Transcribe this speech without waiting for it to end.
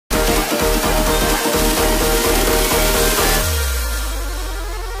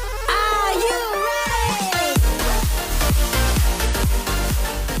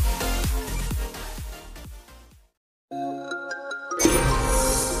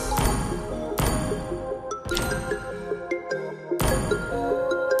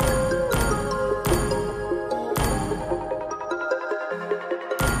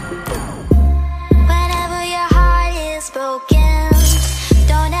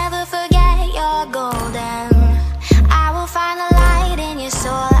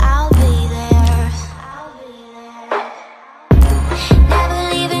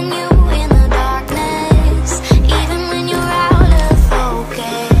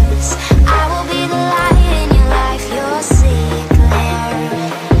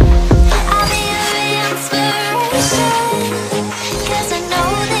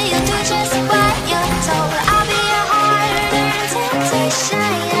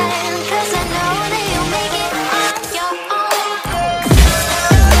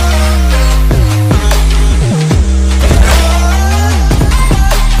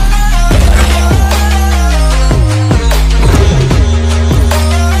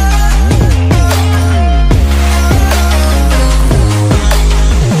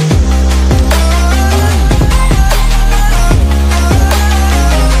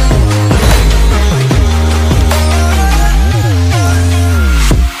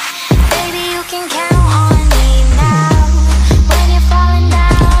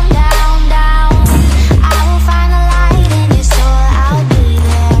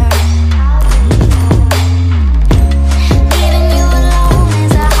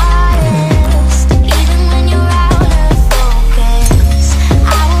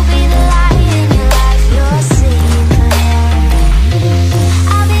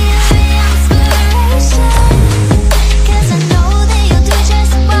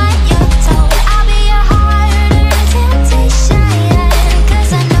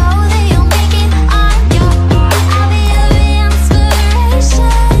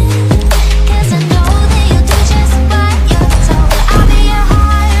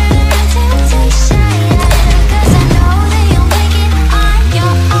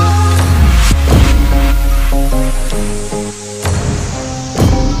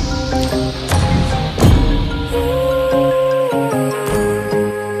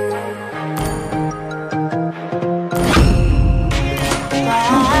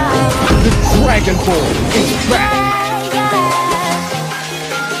Dragon Ball into track.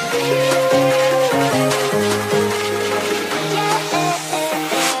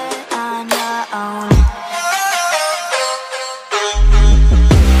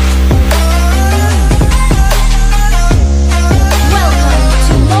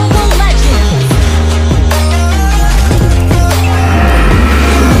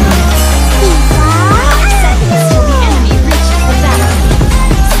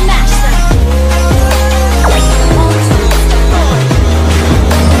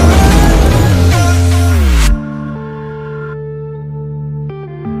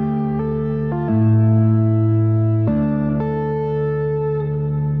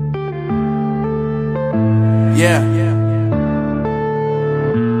 Yeah.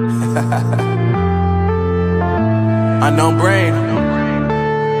 Unknown Brain,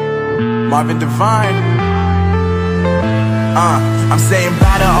 Marvin Divine. I'm saying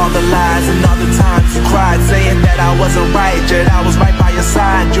bye to all the lies and all the times you cried, saying that I wasn't right, yet I was right by your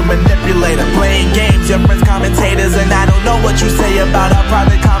side. You manipulator, playing games, your friends commentators, and I don't know what you say about our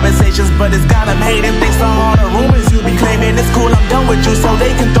private conversations, but it's got them hating. Thanks to all the rumors you be claiming. It's cool, I'm done with you, so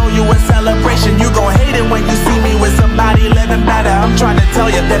they can throw you a celebration. You gon' hate it when you see me with somebody living better. I'm trying to tell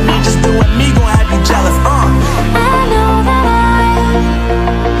you that me just doing me gon' have you jealous.